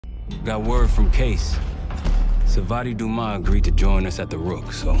Got word from Case. Savati Dumas agreed to join us at the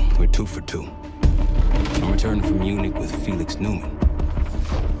Rook, so we're 2 for 2. I'm returning from Munich with Felix Newman.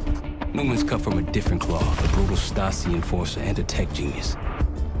 Newman's cut from a different cloth, a brutal Stasi enforcer and a tech genius.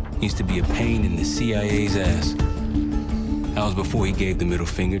 He used to be a pain in the CIA's ass. That was before he gave the middle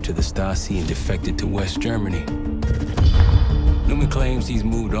finger to the Stasi and defected to West Germany. Newman claims he's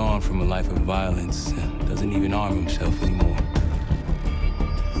moved on from a life of violence and doesn't even arm himself anymore.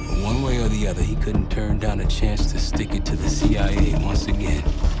 But one way or the other, he couldn't turn down a chance to stick it to the CIA once again.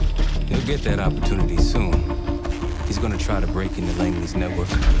 He'll get that opportunity soon. He's gonna try to break into Langley's network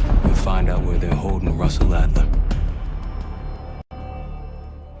and find out where they're holding Russell Adler.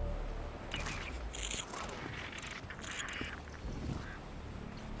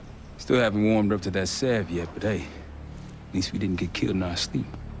 Still haven't warmed up to that salve yet, but hey, at least we didn't get killed in our sleep.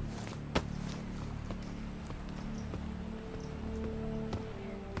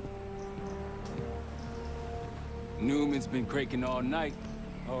 Newman's been cranking all night.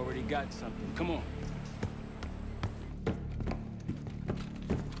 Already got something. Come on.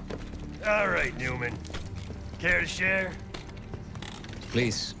 All right, Newman. Care to share?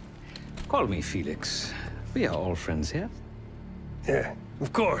 Please, call me Felix. We are all friends here. Yeah,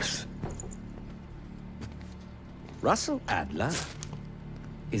 of course. Russell Adler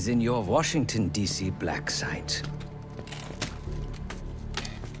is in your Washington, D.C. black site.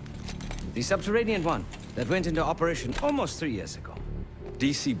 The subterranean one that went into operation almost 3 years ago.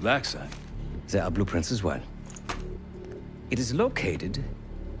 DC black site. There are blueprints as well. It is located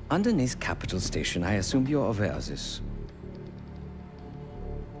underneath Capitol Station. I assume you're aware of this.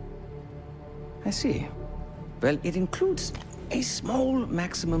 I see. Well, it includes a small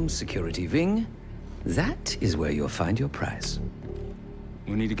maximum security wing. That is where you'll find your prize.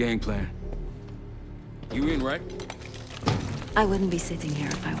 We need a game plan. You in, right? I wouldn't be sitting here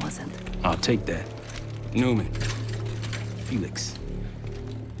if I wasn't. I'll take that. Newman. Felix.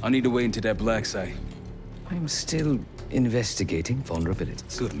 I'll need to wait into that black site. I'm still investigating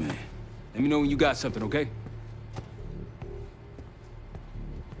vulnerabilities. Good, man. Let me know when you got something, okay?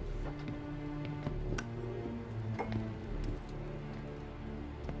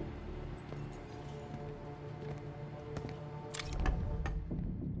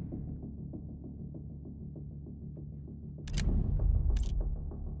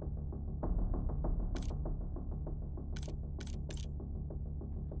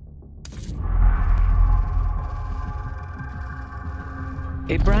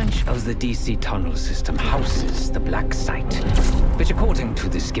 A branch of the DC tunnel system houses the black site, which according to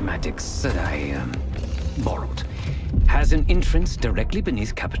the schematics that I borrowed, has an entrance directly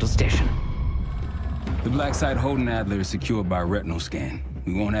beneath Capitol Station. The black site holding Adler is secured by retinal scan.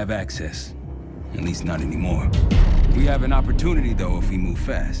 We won't have access. At least not anymore. We have an opportunity, though, if we move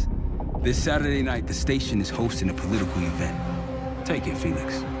fast. This Saturday night, the station is hosting a political event. Take it,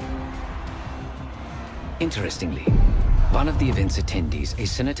 Felix. Interestingly, one of the event's attendees, a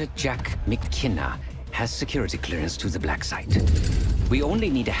Senator Jack McKenna, has security clearance to the black site. We only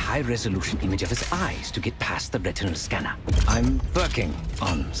need a high-resolution image of his eyes to get past the retinal scanner. I'm working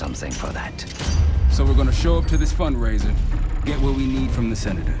on something for that. So we're gonna show up to this fundraiser, get what we need from the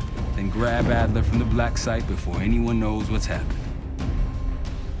Senator, then grab Adler from the black site before anyone knows what's happened.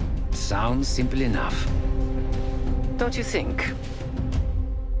 Sounds simple enough. Don't you think?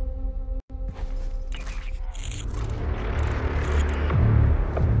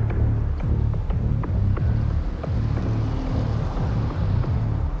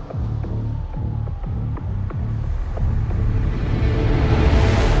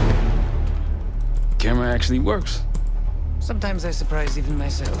 Camera actually works. Sometimes I surprise even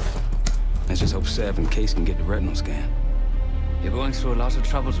myself. Let's just hope Sav and Case can get the retinal scan. You're going through a lot of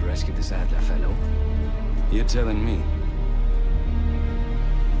trouble to rescue this Adler fellow. You're telling me.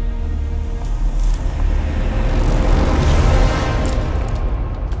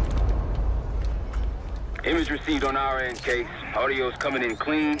 Image received on our end, Case. Audio's coming in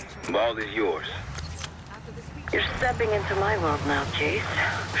clean. Ball is yours. You're stepping into my world now, Case.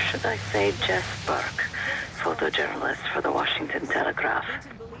 Should I say Jess Burke, photojournalist for the Washington Telegraph.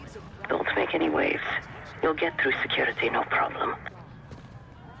 Don't make any waves. You'll get through security, no problem.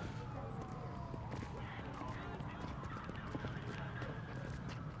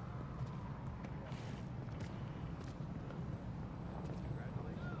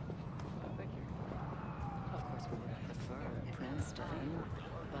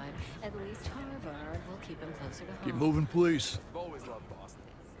 At least Harvard will keep him closer to home. Keep moving, please. I've always loved Boston.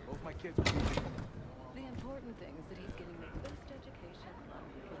 Both my kids. The important thing is that he's getting the best education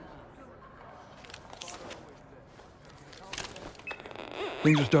left for us.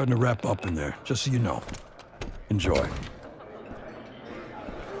 Things are starting to wrap up in there, just so you know. Enjoy.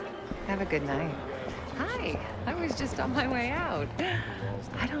 Have a good night. Hi, I was just on my way out.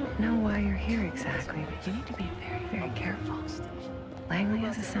 I don't know why you're here exactly, but you need to be very, very careful. Langley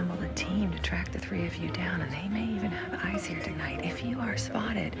has assembled a team to track the three of you down, and they may even have eyes here tonight. If you are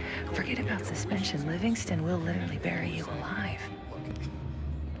spotted, forget about suspension. Livingston will literally bury you alive.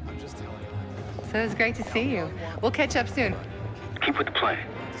 So it's great to see you. We'll catch up soon. Keep with the plan.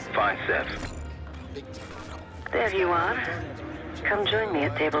 Fine, Seth. There you are. Come join me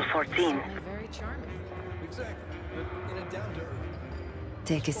at table 14.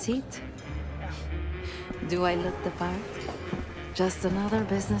 Take a seat. Do I look the part? Just another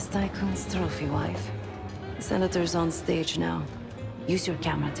business tycoon's trophy wife. The senator's on stage now. Use your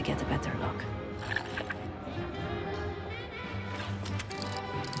camera to get a better look.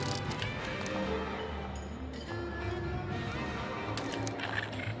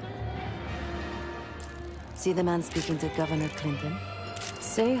 See the man speaking to Governor Clinton?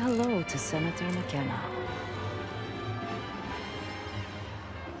 Say hello to Senator McKenna.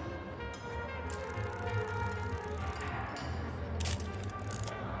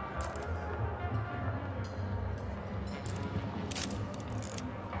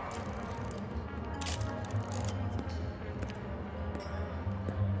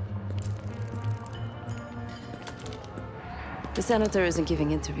 The senator isn't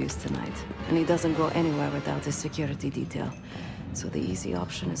giving interviews tonight, and he doesn't go anywhere without his security detail. So the easy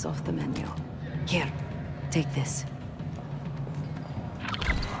option is off the menu. Here, take this.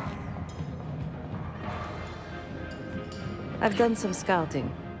 I've done some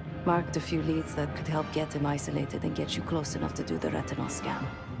scouting. Marked a few leads that could help get him isolated and get you close enough to do the retinal scan.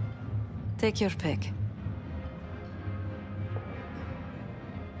 Take your pick.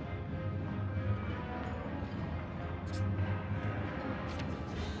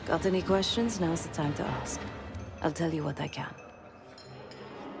 Got any questions? Now's the time to ask. I'll tell you what I can.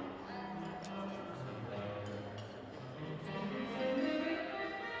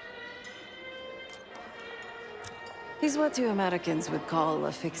 He's what you Americans would call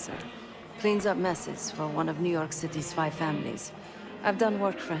a fixer. Cleans up messes for one of New York City's 5 families. I've done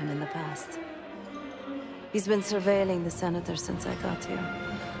work for him in the past. He's been surveilling the senator since I got here.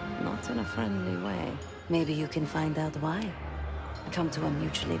 Not in a friendly way. Maybe you can find out why. Come to a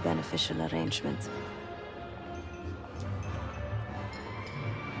mutually beneficial arrangement.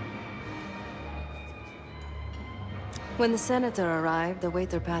 When the senator arrived, the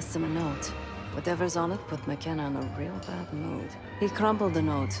waiter passed him a note. Whatever's on it put McKenna in a real bad mood. He crumpled the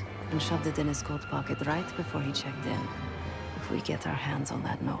note and shoved it in his coat pocket right before he checked in. If we get our hands on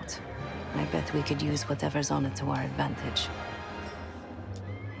that note, I bet we could use whatever's on it to our advantage.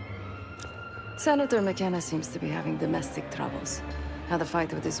 Senator McKenna seems to be having domestic troubles. Had a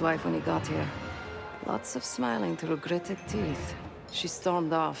fight with his wife when he got here. Lots of smiling through gritted teeth. She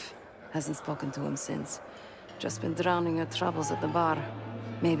stormed off. Hasn't spoken to him since. Just been drowning her troubles at the bar.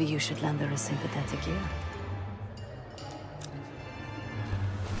 Maybe you should lend her a sympathetic ear.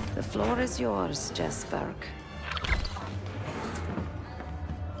 The floor is yours, Jess Burke.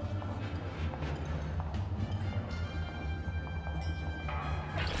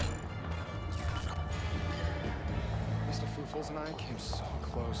 And I came so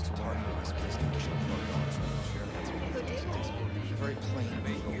close to one of this place. Very plain.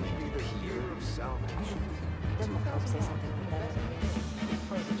 May you be the hero of salvation.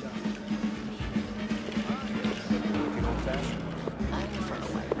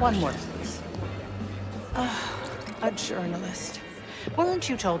 One more, please. A journalist. Weren't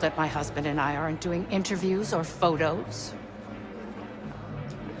you told that my husband and I aren't doing interviews or photos?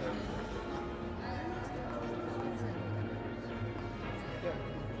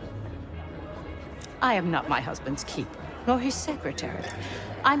 I am not my husband's keeper, nor his secretary.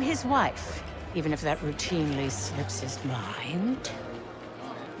 I'm his wife, even if that routinely slips his mind.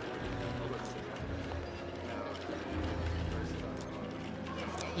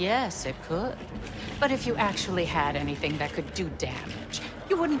 Yes, it could. But if you actually had anything that could do damage,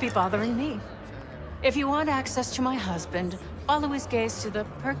 you wouldn't be bothering me. If you want access to my husband, follow his gaze to the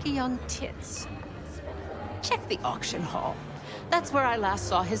perky young tits. Check the auction hall. That's where I last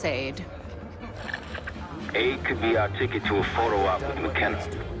saw his aide. Aid could be our ticket to a photo op with McKenna.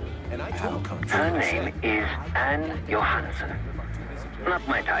 Her name is Anne Johansson. Not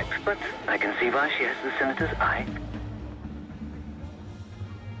my type, but I can see why she has the senator's eye.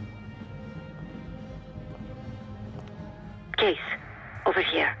 Case, over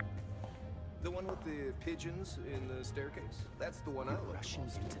here. The one with the pigeons in the staircase? That's the one I look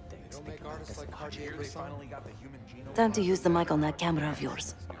Russians today. They don't make artists like Cartier. They finally got the human genome. Time to use the mic on that camera of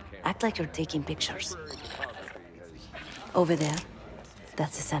yours. Act like you're taking pictures. Over there,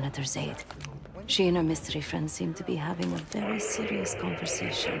 that's the senator's aide. She and her mystery friend seem to be having a very serious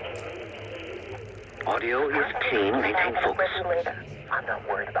conversation. Audio is clean. Maintain focus. I'm not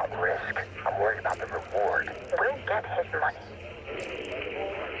worried about risk. I'm worried about the reward. We'll get his money.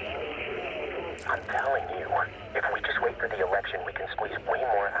 I'm telling you, if we just wait for the election, we can squeeze way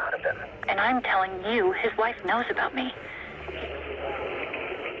more out of him. And I'm telling you, his wife knows about me.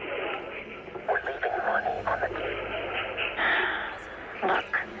 We're leaving money on the table.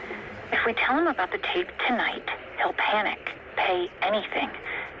 Look, if we tell him about the tape tonight, he'll panic, pay anything.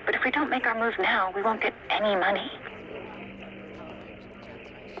 But if we don't make our move now, we won't get any money.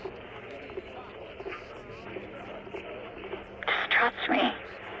 Just trust me.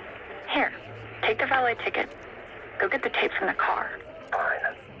 Here, take the valet ticket. Go get the tape from the car.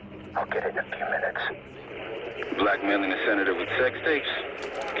 Fine. I'll get it in a few minutes. Blackmailing a senator with sex tapes?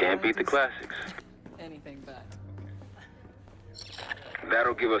 Can't beat the classics. Anything but.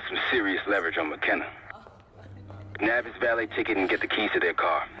 That'll give us some serious leverage on McKenna. Nab his valet ticket and get the keys to their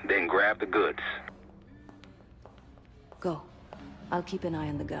car. Then grab the goods. Go. I'll keep an eye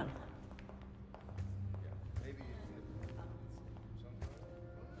on the girl.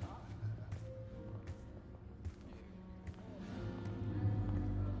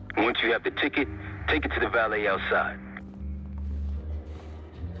 Once you have the ticket, take it to the valet outside.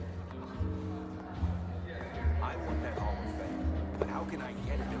 I want that Hall of Fame. But how can I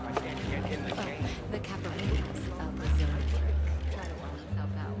get it if I can't get in the game? The cabaret house out the zone. Try to work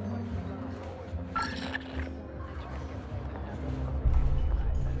yourself out.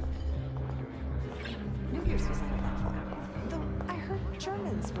 New Year's was uneventful. Though I heard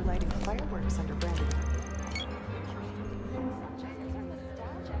Germans were lighting fireworks under Brandon.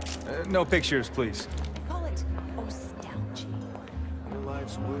 No pictures, please. Call it nostalgia. Your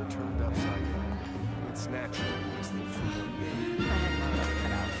lives were turned upside down. It's natural. It's the freedom game. I had my work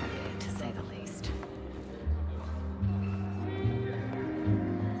cut out for me, to say the least.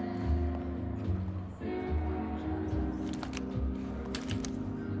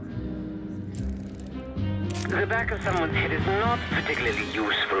 The back of someone's head is not particularly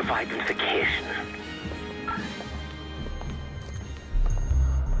useful for identification.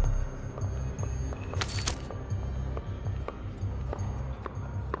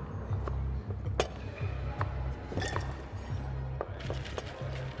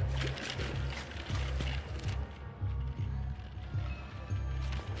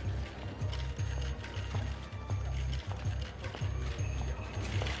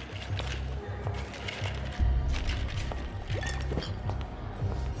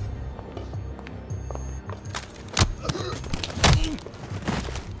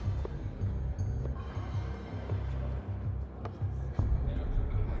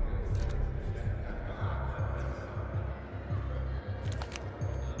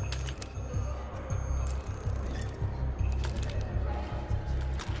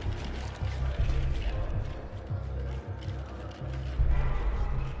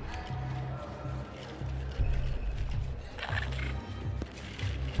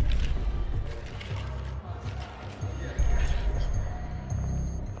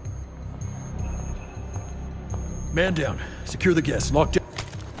 Man down. Secure the guests. Lock down.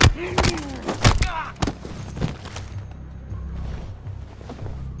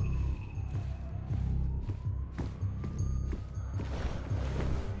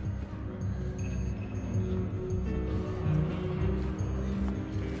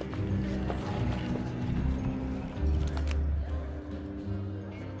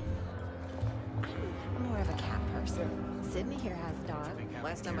 I'm more of a cat person. Sydney here has a dog.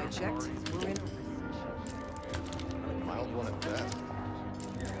 Last time I checked, we're in. Mild one at that.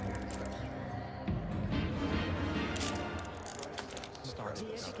 Starts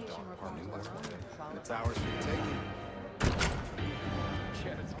with the dog parking lot. It's ours for the taking.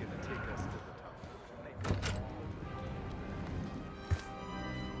 Chad's gonna take us to the top.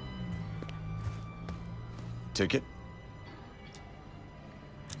 Ticket?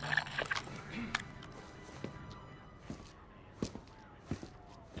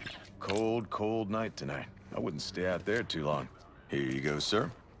 Cold, cold night tonight. I wouldn't stay out there too long. Here you go, sir.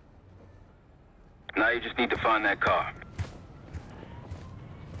 Now you just need to find that car.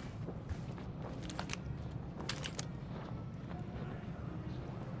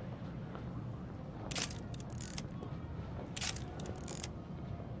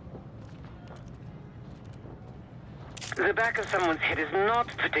 The back of someone's head is not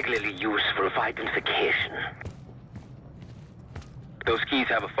particularly useful for identification. Those keys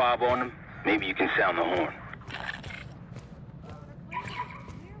have a fob on them. Maybe you can sound the horn.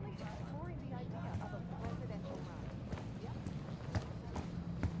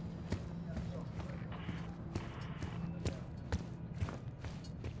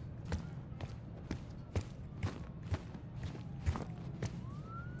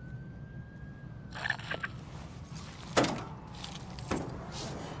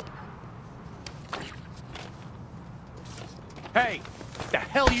 Hey! The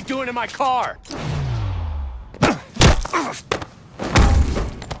hell are you doing in my car?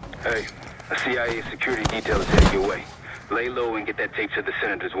 Hey, a CIA security detail is heading your way. Lay low and get that tape to the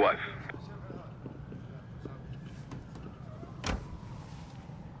senator's wife.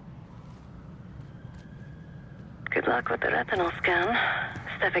 Good luck with the retinal scan.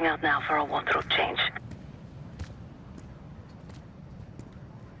 Stepping out now for a wardrobe change.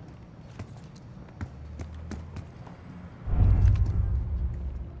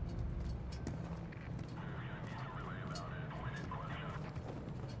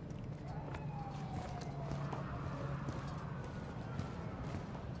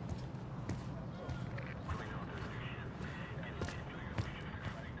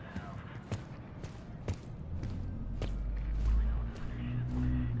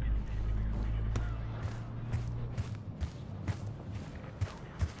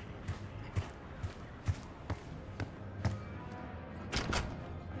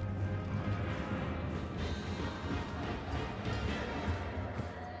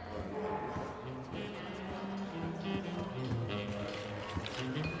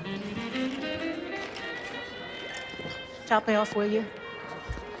 Top me off, will you?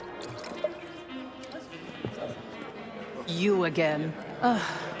 You again. Ugh.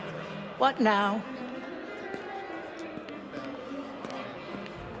 What now?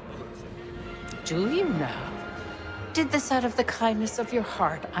 Do you now? Did this out of the kindness of your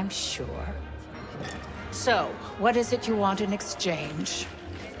heart, I'm sure. So, what is it you want in exchange?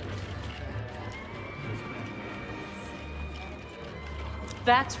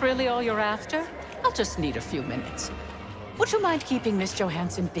 That's really all you're after? I'll just need a few minutes. Would you mind keeping Miss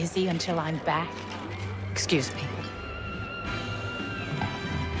Johansson busy until I'm back? Excuse me.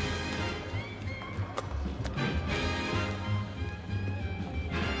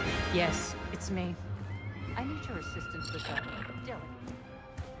 Yes, it's me. I need your assistance with that. Dylan.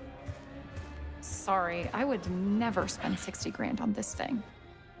 Sorry, I would never spend 60 grand on this thing.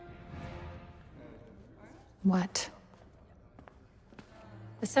 What?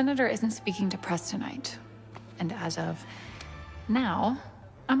 The senator isn't speaking to press tonight. And as of now,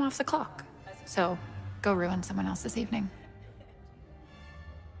 I'm off the clock. So, go ruin someone else's evening.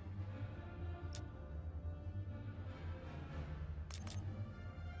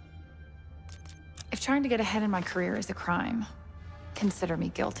 If trying to get ahead in my career is a crime, consider me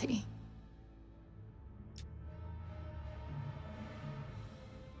guilty.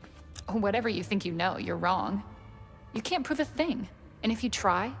 Whatever you think you know, you're wrong. You can't prove a thing. And if you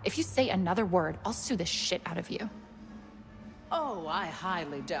try, if you say another word, I'll sue the shit out of you. Oh, I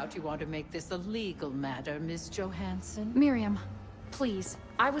highly doubt you want to make this a legal matter, Miss Johansson. Miriam, please.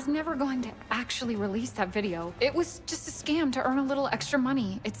 I was never going to actually release that video. It was just a scam to earn a little extra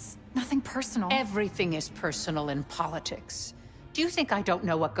money. It's nothing personal. Everything is personal in politics. Do you think I don't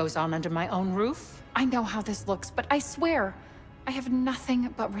know what goes on under my own roof? I know how this looks, but I swear, I have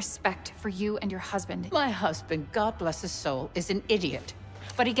nothing but respect for you and your husband. My husband, God bless his soul, is an idiot.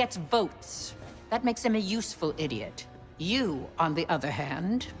 But he gets votes. That makes him a useful idiot. You, on the other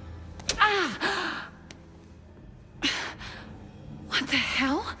hand... Ah! What the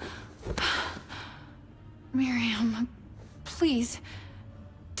hell? Miriam, please,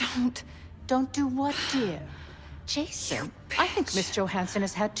 don't... Don't do what, dear? Jason, I think Miss Johansson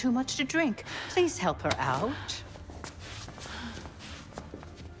has had too much to drink. Please help her out.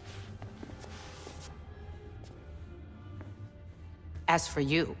 As for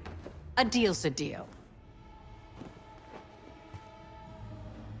you, a deal's a deal.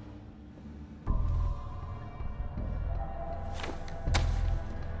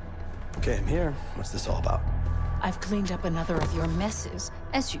 Okay, I'm here. What's this all about? I've cleaned up another of your messes,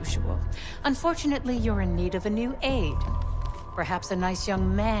 as usual. Unfortunately, you're in need of a new aide. Perhaps a nice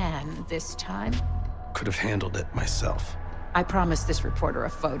young man this time. Could have handled it myself. I promised this reporter a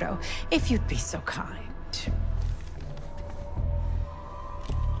photo, if you'd be so kind.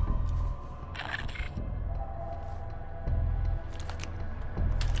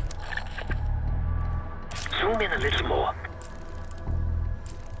 Zoom in a little more.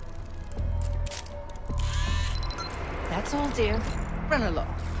 That's all, dear. Run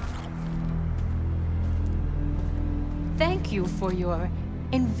along. Thank you for your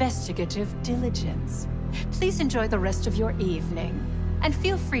investigative diligence. Please enjoy the rest of your evening, and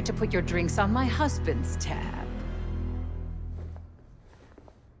feel free to put your drinks on my husband's tab.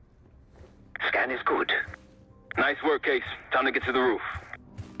 Scan is good. Nice work, Case. Time to get to the roof.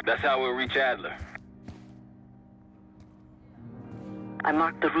 That's how we'll reach Adler. I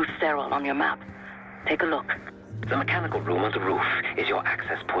marked the roof stairwell on your map. Take a look. The mechanical room on the roof is your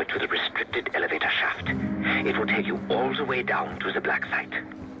access point to the restricted elevator shaft. It will take you all the way down to the black site.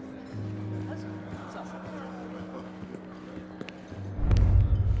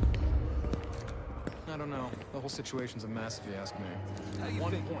 I don't know. The whole situation's a mess, if you ask me.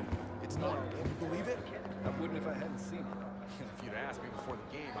 One point. It's not. Can you believe it? I wouldn't if I hadn't seen it. If you'd asked me before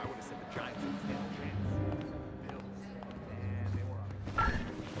the game, I would have said the Giants didn't stand a chance. Bills, man, they were on.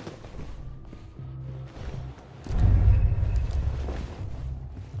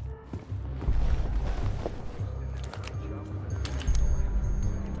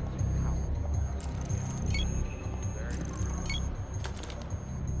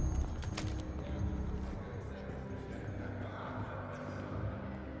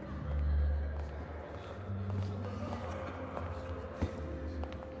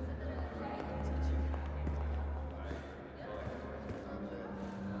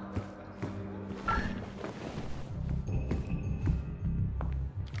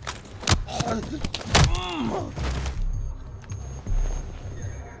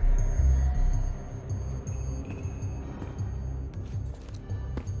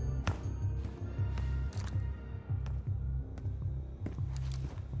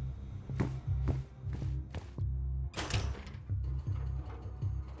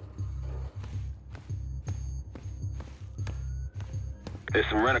 There's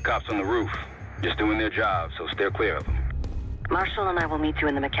some rent-a-cops on the roof. Just doing their job, so steer clear of them. Marshall and I will meet you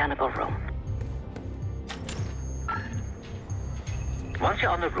in the mechanical room. Once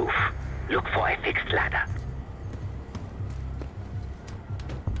you're on the roof, look for a fixed ladder.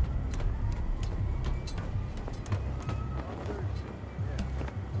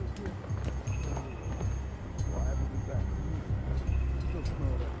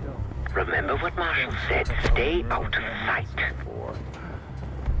 Remember what Marshall said, stay out of sight.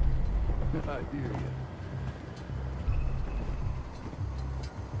 I hear you.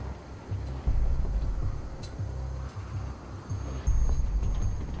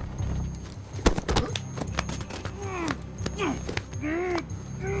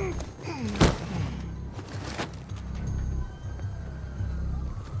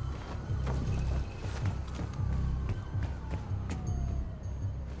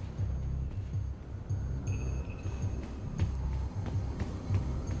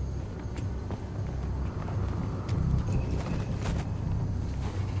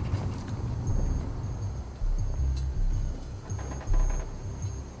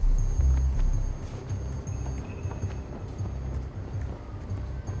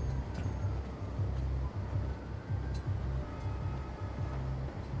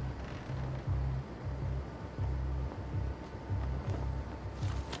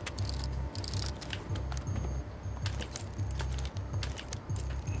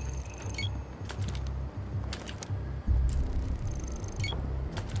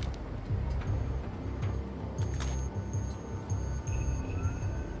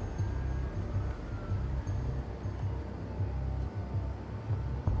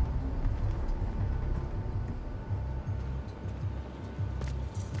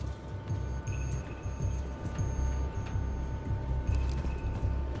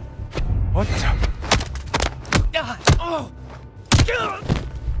 What the? Oh!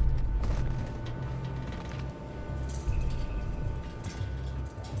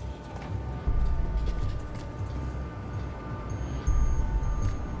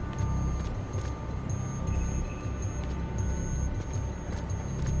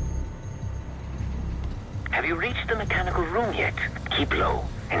 Have you reached the mechanical room yet? Keep low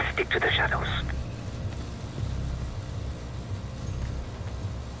and stick to the shadows.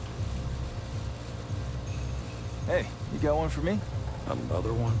 Hey, you got one for me?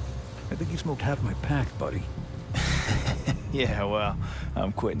 Another one? I think you smoked half my pack, buddy. Yeah, well,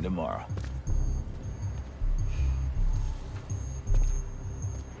 I'm quitting tomorrow.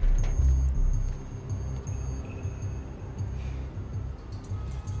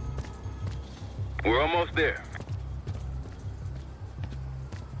 We're almost there.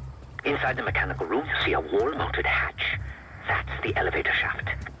 Inside the mechanical room, you see a wall-mounted hatch. That's the elevator shaft.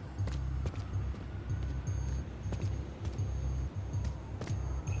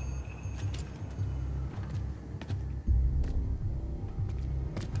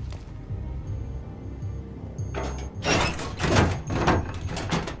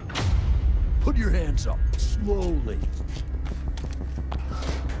 slowly.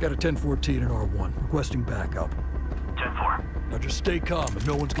 Got a 1014 and R1, requesting backup. 10-4. Now just stay calm and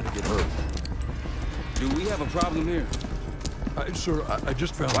no one's gonna get hurt. Do we have a problem here? Sir, I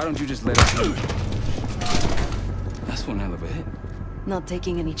just found... Why don't you just let us know? That's one hell of a hit. Not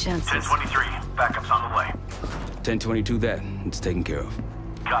taking any chances. 1023. Backup's on the way. 1022 that. It's taken care of.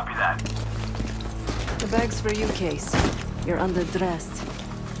 Copy that. The bag's for you, Case. You're underdressed.